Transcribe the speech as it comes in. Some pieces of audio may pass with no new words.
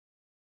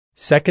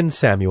2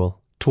 Samuel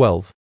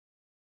 12.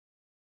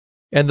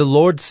 And the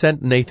Lord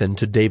sent Nathan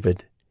to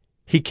David.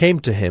 He came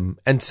to him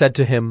and said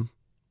to him,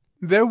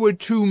 There were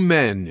 2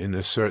 men in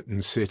a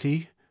certain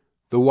city,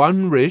 the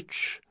one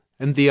rich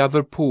and the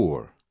other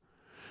poor.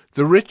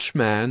 The rich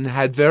man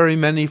had very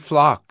many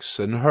flocks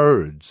and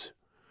herds,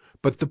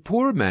 but the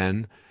poor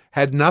man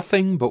had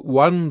nothing but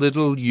one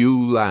little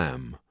ewe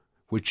lamb,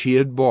 which he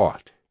had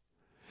bought.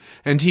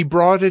 And he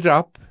brought it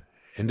up,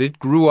 and it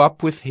grew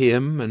up with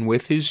him and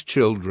with his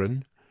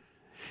children.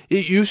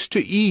 It used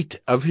to eat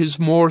of his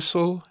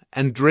morsel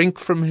and drink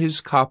from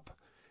his cup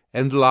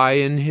and lie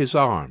in his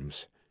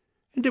arms,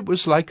 and it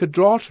was like a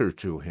daughter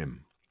to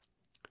him.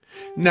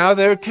 Now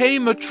there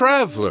came a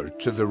traveler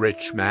to the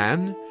rich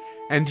man,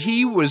 and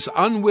he was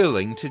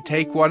unwilling to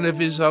take one of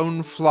his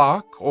own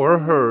flock or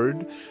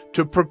herd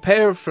to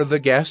prepare for the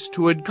guest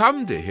who had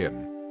come to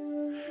him.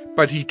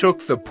 But he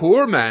took the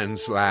poor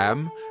man's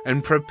lamb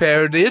and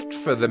prepared it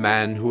for the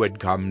man who had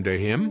come to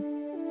him.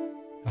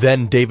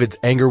 Then David's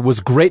anger was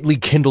greatly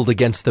kindled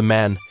against the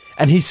man,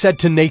 and he said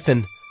to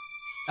Nathan,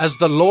 As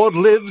the Lord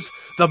lives,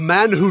 the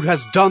man who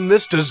has done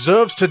this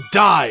deserves to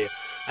die,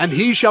 and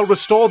he shall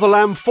restore the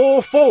lamb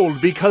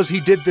 4-fold because he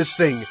did this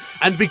thing,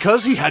 and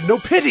because he had no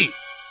pity.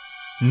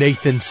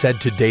 Nathan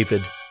said to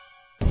David,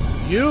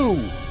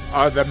 You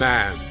are the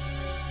man.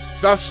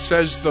 Thus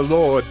says the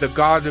Lord, the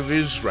God of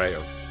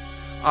Israel,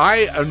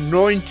 I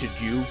anointed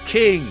you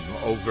king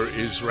over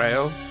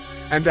Israel,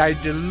 and I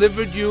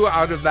delivered you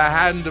out of the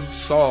hand of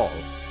Saul.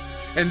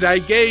 And I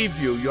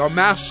gave you your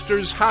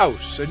master's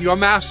house and your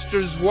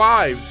master's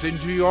wives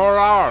into your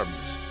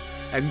arms,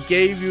 and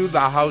gave you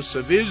the house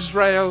of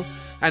Israel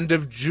and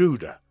of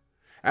Judah.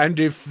 And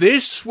if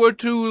this were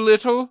too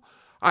little,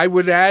 I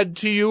would add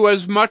to you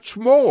as much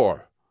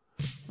more.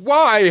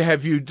 Why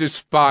have you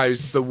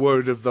despised the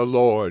word of the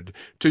Lord,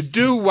 to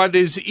do what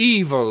is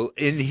evil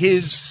in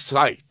his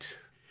sight?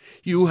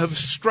 You have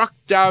struck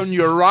down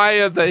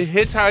Uriah the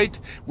Hittite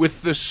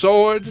with the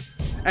sword,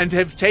 and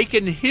have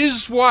taken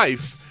his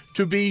wife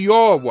to be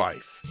your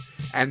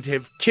wife, and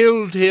have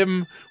killed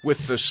him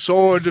with the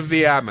sword of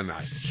the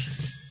Ammonites.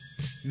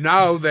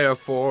 Now,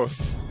 therefore,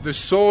 the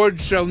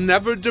sword shall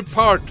never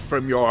depart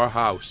from your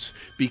house,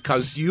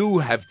 because you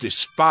have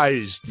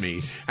despised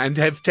me, and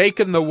have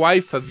taken the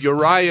wife of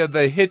Uriah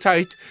the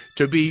Hittite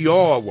to be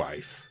your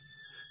wife.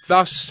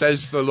 Thus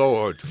says the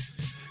Lord,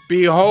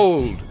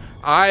 Behold,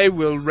 I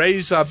will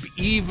raise up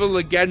evil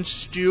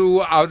against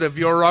you out of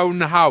your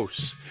own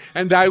house,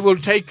 and I will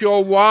take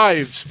your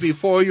wives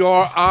before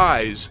your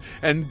eyes,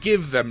 and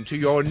give them to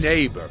your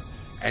neighbor,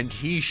 and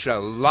he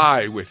shall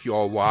lie with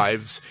your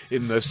wives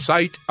in the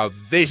sight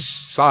of this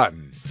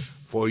sun,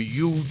 for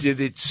you did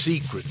it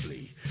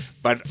secretly.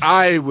 But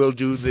I will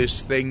do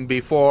this thing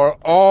before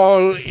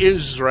all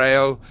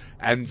Israel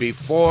and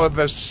before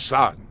the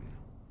sun.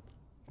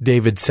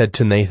 David said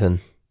to Nathan,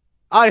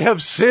 I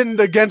have sinned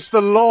against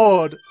the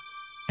Lord.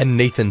 And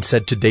Nathan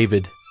said to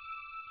David,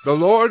 The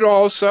Lord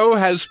also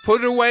has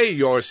put away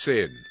your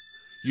sin.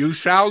 You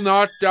shall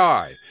not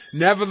die.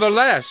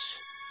 Nevertheless,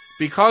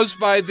 because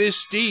by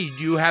this deed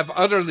you have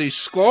utterly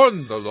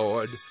scorned the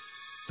Lord,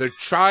 the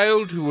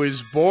child who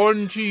is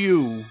born to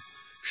you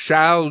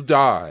shall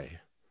die.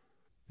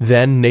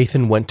 Then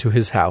Nathan went to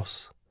his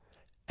house.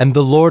 And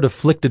the Lord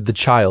afflicted the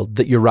child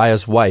that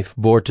Uriah's wife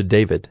bore to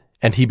David,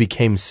 and he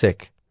became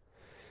sick.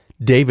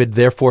 David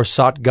therefore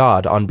sought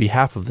God on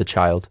behalf of the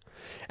child,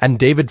 and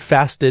David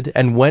fasted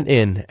and went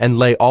in and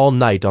lay all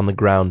night on the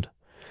ground.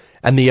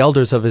 And the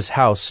elders of his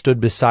house stood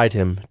beside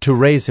him to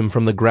raise him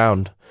from the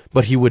ground,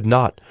 but he would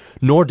not,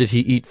 nor did he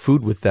eat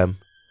food with them.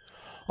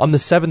 On the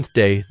 7th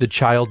day the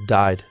child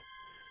died.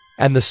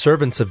 And the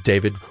servants of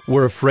David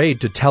were afraid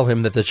to tell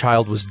him that the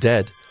child was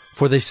dead,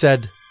 for they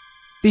said,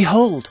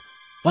 Behold,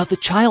 while the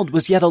child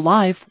was yet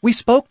alive, we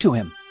spoke to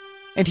him,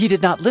 and he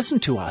did not listen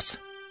to us.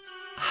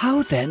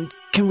 How then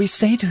can we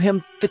say to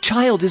him, The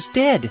child is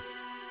dead?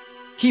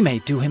 He may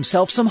do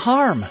himself some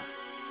harm.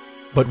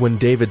 But when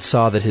David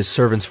saw that his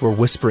servants were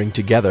whispering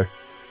together,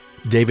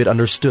 David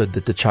understood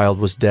that the child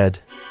was dead.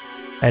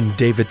 And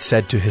David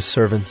said to his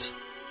servants,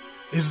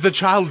 Is the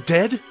child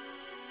dead?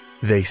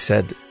 They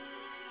said,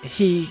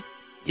 He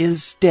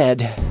is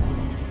dead.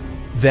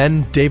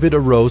 Then David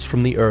arose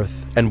from the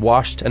earth, and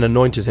washed and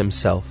anointed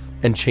himself,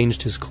 and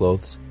changed his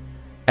clothes.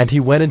 And he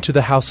went into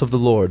the house of the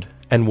Lord,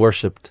 and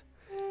worshipped.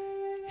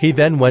 He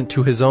then went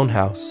to his own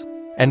house,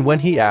 and when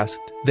he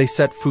asked, they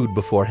set food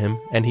before him,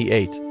 and he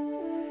ate.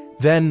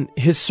 Then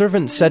his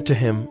servant said to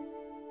him,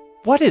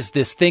 What is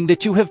this thing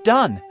that you have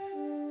done?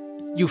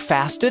 You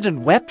fasted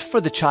and wept for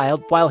the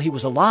child while he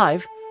was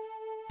alive,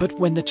 but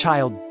when the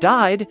child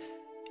died,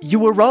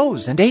 you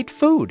arose and ate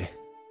food.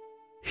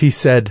 He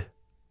said,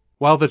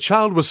 While the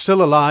child was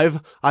still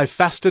alive, I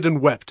fasted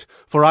and wept,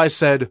 for I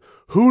said,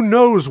 Who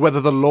knows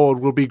whether the Lord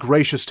will be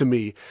gracious to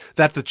me,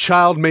 that the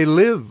child may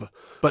live?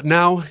 But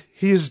now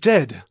he is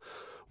dead.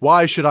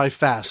 Why should I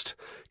fast?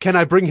 Can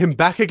I bring him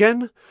back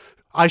again?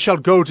 I shall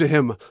go to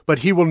him, but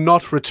he will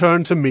not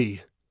return to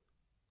me.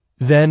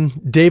 Then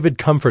David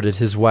comforted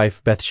his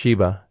wife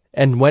Bathsheba,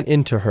 and went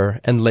in to her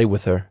and lay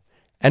with her.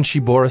 and she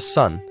bore a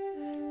son,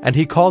 and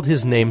he called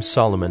his name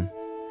Solomon.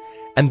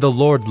 And the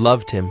Lord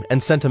loved him,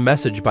 and sent a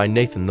message by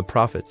Nathan the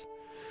prophet.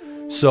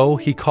 So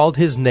he called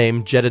his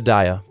name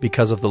Jedidiah,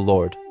 because of the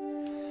Lord.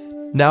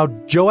 Now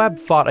Joab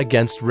fought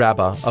against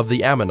Rabbah of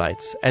the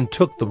Ammonites, and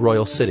took the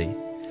royal city.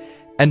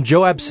 And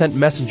Joab sent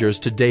messengers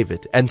to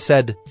David, and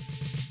said,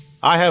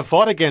 I have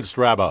fought against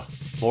Rabbah.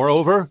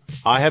 Moreover,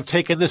 I have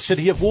taken the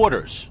city of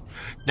waters.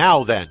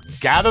 Now then,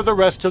 gather the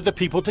rest of the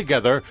people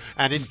together,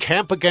 and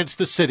encamp against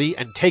the city,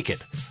 and take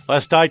it,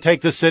 lest I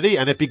take the city,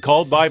 and it be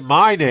called by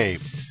my name.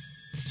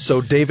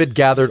 So David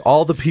gathered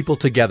all the people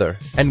together,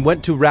 and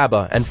went to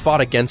Rabbah, and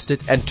fought against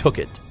it, and took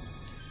it.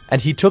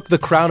 And he took the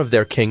crown of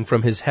their king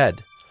from his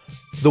head.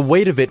 The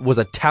weight of it was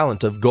a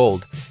talent of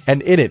gold,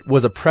 and in it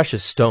was a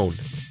precious stone,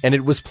 and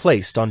it was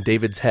placed on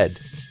David's head.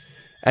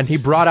 And he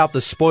brought out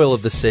the spoil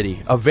of the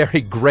city, a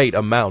very great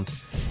amount.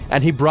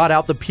 And he brought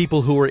out the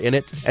people who were in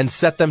it, and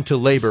set them to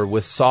labor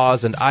with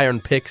saws and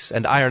iron picks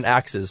and iron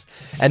axes,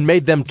 and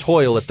made them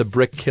toil at the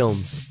brick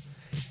kilns.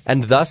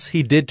 And thus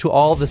he did to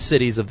all the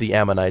cities of the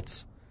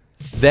Ammonites.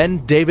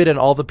 Then David and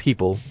all the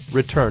people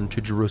returned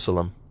to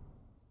Jerusalem.